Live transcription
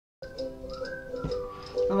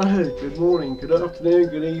Hello, good morning, good afternoon,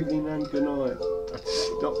 good evening and good night. I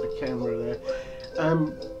stopped the camera there.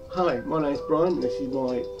 Hi, my name's Brian. This is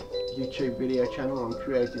my YouTube video channel on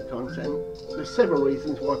creative content. There's several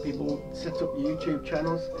reasons why people set up YouTube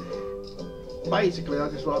channels. Basically, I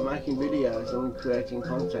just like making videos and creating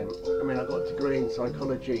content. I mean, I've got a degree in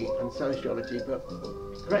psychology and sociology, but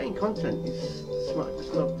creating content is something I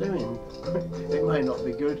just love doing. It may not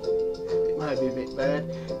be good, it may be a bit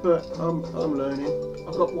bad, but I'm learning.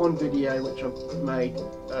 I've got one video which I've made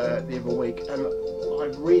the other week, and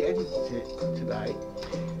I've re-edited it today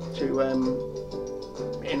to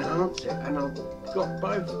enhance it, and I've got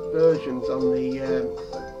both versions on the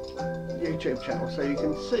YouTube channel, so you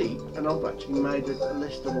can see, and I've actually made a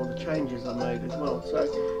list of all the changes I made as well, so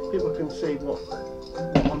people can see what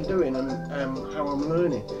I'm doing and how I'm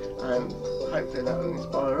learning, and hopefully that will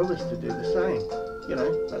inspire others to do the same. You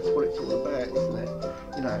know, that's what it's all about, isn't it?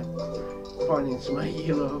 You know, finding something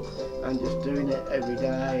you love and just doing it every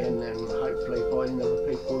day, and then hopefully finding other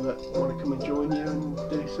people that want to come and join you and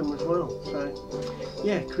do some as well. So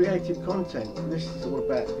yeah, creative content. This is all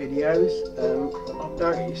about videos. I've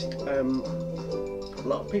noticed a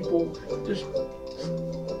lot of people just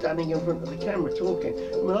standing in front of the camera talking.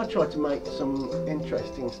 I mean, I tried to make some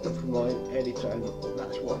interesting stuff for my editor, and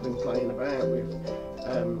that's what I've been playing about with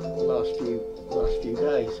last few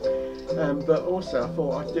days. But also I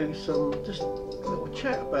thought I'd do some just little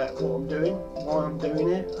chat about what I'm doing, why I'm doing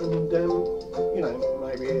it, and you know,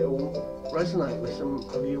 maybe it'll resonate with some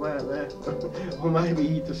of you out there. Or maybe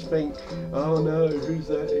you just think, oh no, who's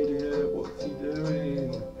that idiot, what's he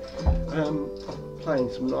doing? I'm playing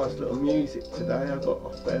some nice little music today. I got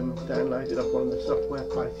downloaded off one of the software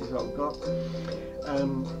places I've got. A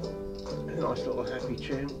nice little happy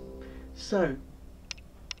tune. So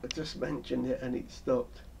I just mentioned it and it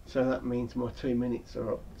stopped, so that means my 2 minutes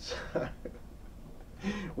are up. So,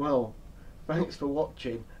 well, thanks for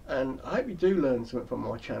watching, and I hope you do learn something from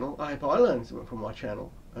my channel. I hope I learned something from my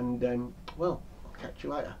channel, and well, I'll catch you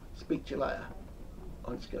later, speak to you later.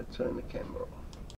 I'm just going to turn the camera off.